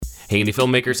Hey, indie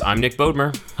filmmakers, I'm Nick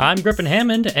Bodmer. I'm Griffin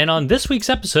Hammond, and on this week's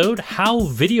episode, how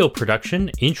video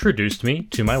production introduced me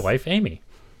to my wife, Amy.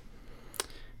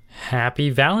 Happy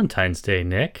Valentine's Day,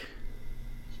 Nick.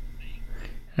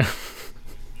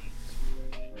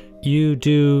 You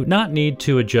do not need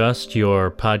to adjust your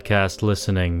podcast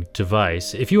listening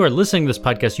device. If you are listening to this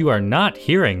podcast, you are not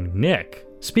hearing Nick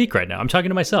speak right now. I'm talking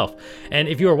to myself. And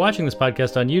if you are watching this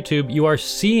podcast on YouTube, you are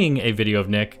seeing a video of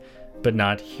Nick, but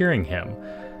not hearing him.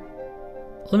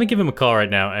 Let me give him a call right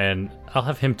now, and I'll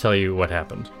have him tell you what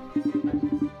happened.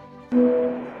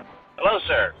 Hello,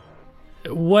 sir.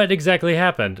 What exactly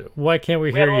happened? Why can't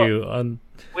we hear you on...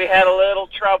 We had a little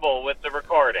trouble with the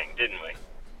recording, didn't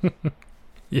we?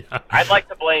 Yeah. I'd like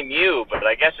to blame you, but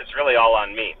I guess it's really all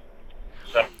on me.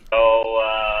 So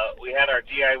we had our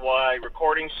DIY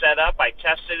recording set up. I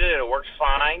tested it. It worked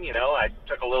fine. You know, I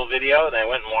took a little video, and I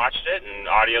went and watched it, and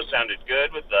audio sounded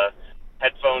good with the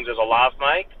headphones as a lav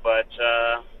mic. But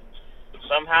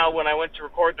somehow when I went to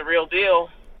record the real deal,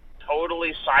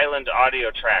 totally silent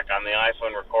audio track on the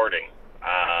iPhone recording.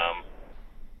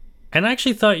 And I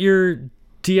actually thought your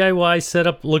DIY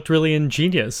setup looked really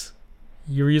ingenious.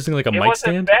 You were using like a mic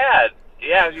stand? It wasn't bad.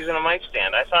 Yeah, I was using a mic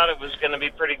stand. I thought it was going to be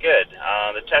pretty good.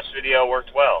 The test video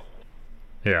worked well.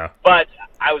 Yeah. But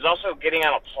I was also getting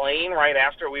on a plane right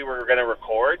after we were going to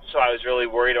record, so I was really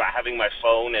worried about having my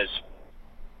phone as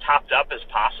topped up as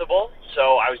possible.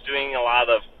 So I was doing a lot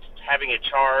of having it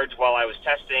charge while I was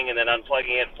testing and then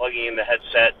unplugging it and plugging in the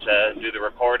headset to do the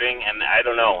recording. And I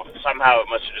don't know, somehow it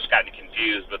must have just gotten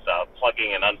confused with the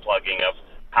plugging and unplugging of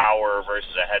power versus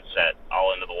a headset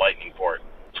all into the lightning port.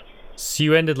 So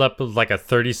you ended up with like a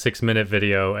 36-minute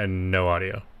video and no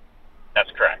audio.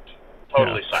 That's correct.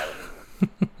 Totally silent.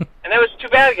 And it was too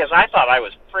bad because I thought I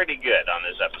was pretty good on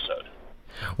this episode.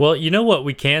 Well, you know what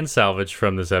we can salvage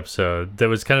from this episode that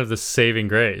was kind of the saving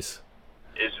grace?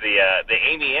 Is the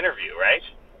Amy interview, right?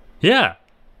 Yeah.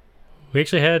 We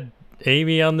actually had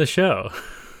Amy on the show.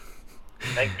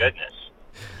 Thank goodness.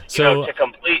 So you know, to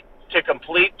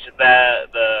complete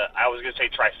the I was going to say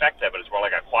trifecta, but it's more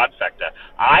like a quadfecta.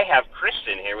 I have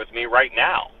Kristen here with me right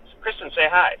now. Kristen, say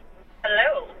hi.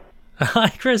 Hello. Hi,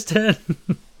 Kristen.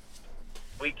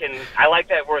 I like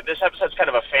that word. This episode's kind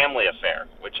of a family affair,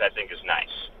 which I think is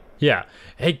nice. Yeah.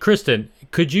 Hey, Kristen,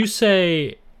 could you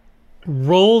say,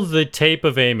 roll the tape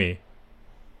of Amy?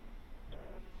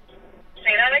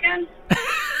 Say that again?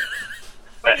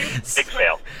 Big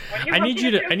fail. I need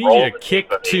you to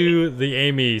kick to the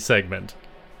Amy segment.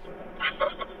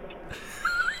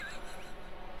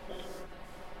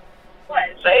 What?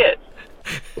 Say it.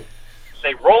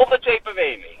 Say, roll the tape of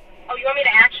Amy. Oh, you want me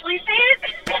to actually say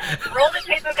it? Roll the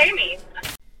tape of Amy.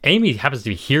 Amy happens to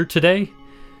be here today,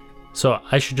 so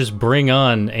I should just bring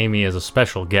on Amy as a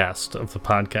special guest of the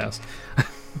podcast.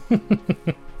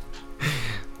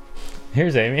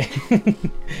 Here's Amy.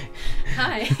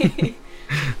 Hi.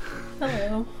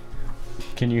 Hello.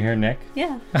 Can you hear Nick?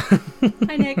 Yeah.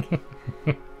 Hi, Nick.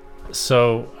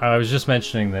 So I was just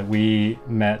mentioning that we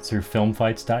met through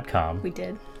filmfights.com. We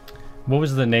did. What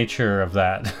was the nature of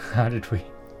that? How did we?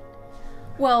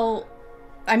 Well,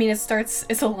 I mean,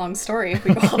 it's a long story if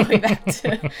we go all the way back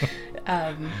to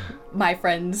my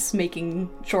friends making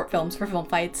short films for Film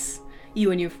Fights. You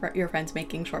and your friends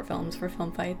making short films for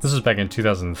Film Fights. This was back in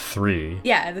 2003.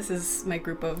 Yeah, this is my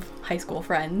group of high school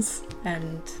friends.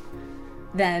 And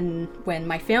then when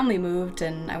my family moved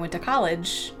and I went to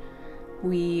college,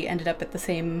 we ended up at the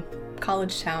same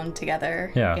college town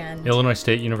together. Yeah, and Illinois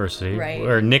State University, right.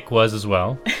 Where Nick was as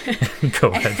well. Go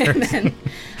ahead. And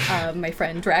then my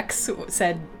friend Rex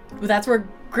said, well, that's where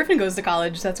Griffin goes to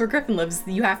college. That's where Griffin lives.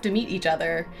 You have to meet each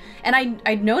other. And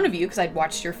I'd known of you because I'd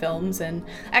watched your films. And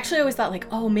actually I always thought like,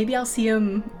 oh, maybe I'll see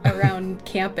him around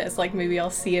campus. Like maybe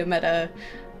I'll see him at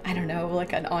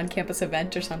like an on-campus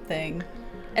event or something.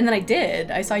 And then I did.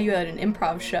 I saw you at an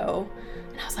improv show.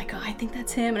 And I was like, oh, I think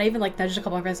that's him. And I even like nudged a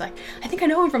couple of my friends like, I think I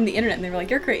know him from the internet. And they were like,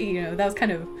 you're crazy. You know, that was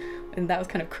kind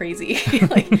of crazy.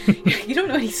 Like, you don't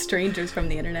know any strangers from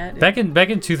the internet. Back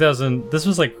in 2000, this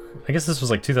was like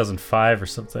 2005 or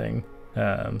something.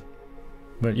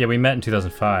 But yeah, we met in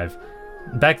 2005.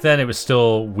 Back then, it was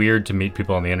still weird to meet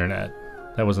people on the internet.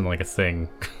 That wasn't like a thing,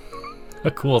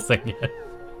 a cool thing yet.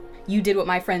 You did what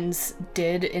my friends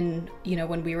did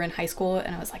when we were in high school,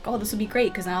 and I was like, oh, this would be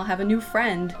great because now I'll have a new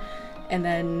friend. And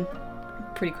then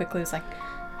pretty quickly it was like,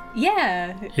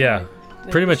 yeah. Yeah.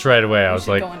 Pretty much right away, I was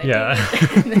like, yeah.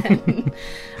 And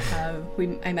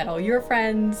then I met all your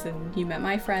friends, and you met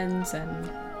my friends,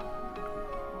 and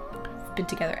been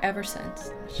together ever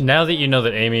since. Now that you know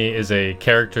that Amy is a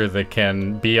character that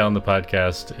can be on the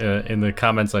podcast, in the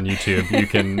comments on YouTube, you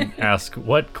can ask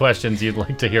what questions you'd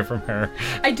like to hear from her.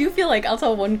 I do feel like I'll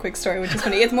tell one quick story, which is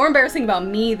funny. It's more embarrassing about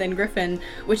me than Griffin,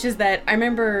 which is that I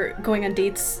remember going on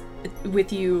dates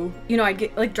with you. You know, I'd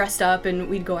get like dressed up and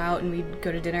we'd go out and we'd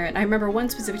go to dinner. And I remember one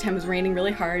specific time it was raining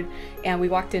really hard, and we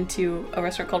walked into a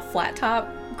restaurant called Flat Top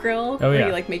Grill, where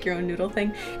you like make your own noodle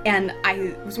thing. And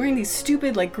I was wearing these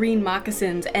stupid like green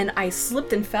moccasins, and I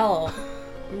slipped and fell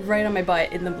right on my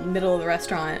butt in the middle of the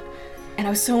restaurant. And I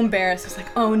was so embarrassed. I was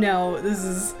like, oh no,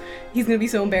 he's gonna be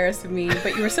so embarrassed of me.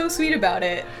 But you were so sweet about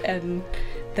it. And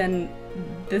then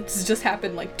this just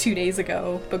happened like 2 days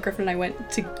ago. But Griffin and I went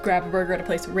to grab a burger at a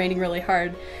place raining really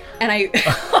hard. And I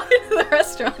went into the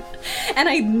restaurant and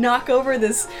I knock over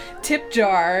this tip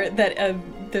jar that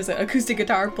there's an acoustic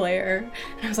guitar player.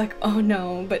 And I was like, oh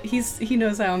no. But he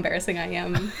knows how embarrassing I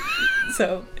am.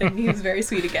 So, and he was very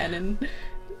sweet again. And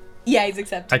yeah, he's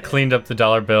accepted. I cleaned up the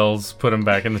dollar bills, put them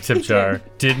back in the tip jar.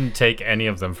 Didn't take any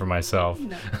of them for myself.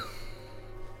 No.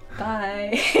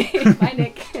 Bye. Bye,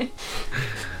 Nick.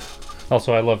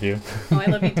 Also, I love you. Oh, I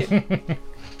love you too.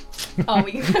 Oh,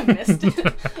 we kind of missed.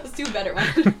 Let's do a better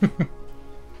one.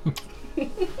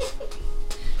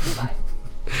 Bye.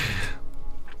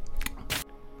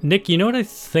 Nick, you know what I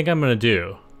think I'm going to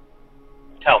do?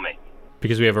 Tell me.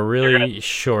 Because we have a really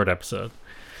short episode.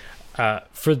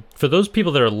 For those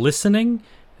people that are listening,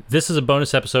 this is a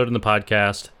bonus episode in the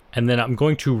podcast, and then I'm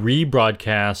going to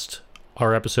rebroadcast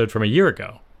our episode from a year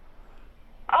ago.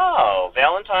 Oh,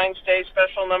 Valentine's Day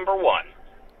special number 1.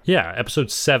 Yeah, episode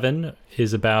 7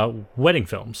 is about wedding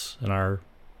films and our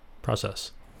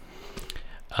process.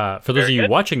 For those of you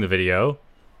watching the video,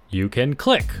 you can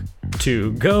click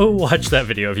to go watch that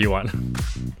video if you want.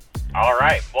 All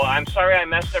right. Well, I'm sorry I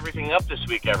messed everything up this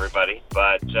week, everybody.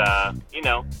 But, you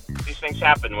know, these things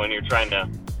happen when you're trying to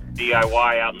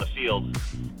DIY out in the field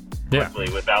quickly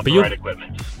without the right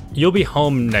equipment. You'll be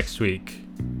home next week.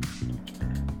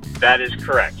 That is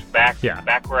correct. Back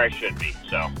where I should be.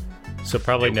 So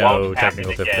probably it no won't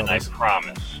technical happen again, difficulties. I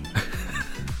promise.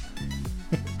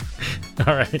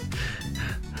 All right.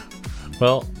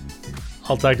 Well,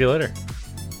 I'll talk to you later.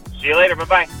 See you later.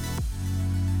 Bye-bye.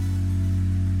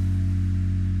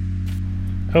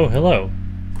 Oh, hello.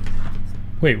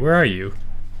 Wait, where are you?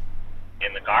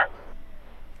 In the car?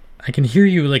 I can hear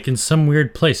you like in some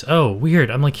weird place. Oh,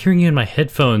 weird. I'm like hearing you in my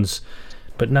headphones,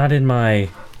 but not in my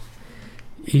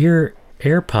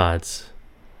AirPods.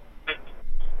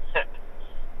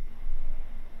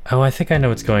 Oh, I think I know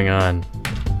what's going on.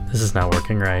 This is not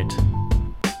working right.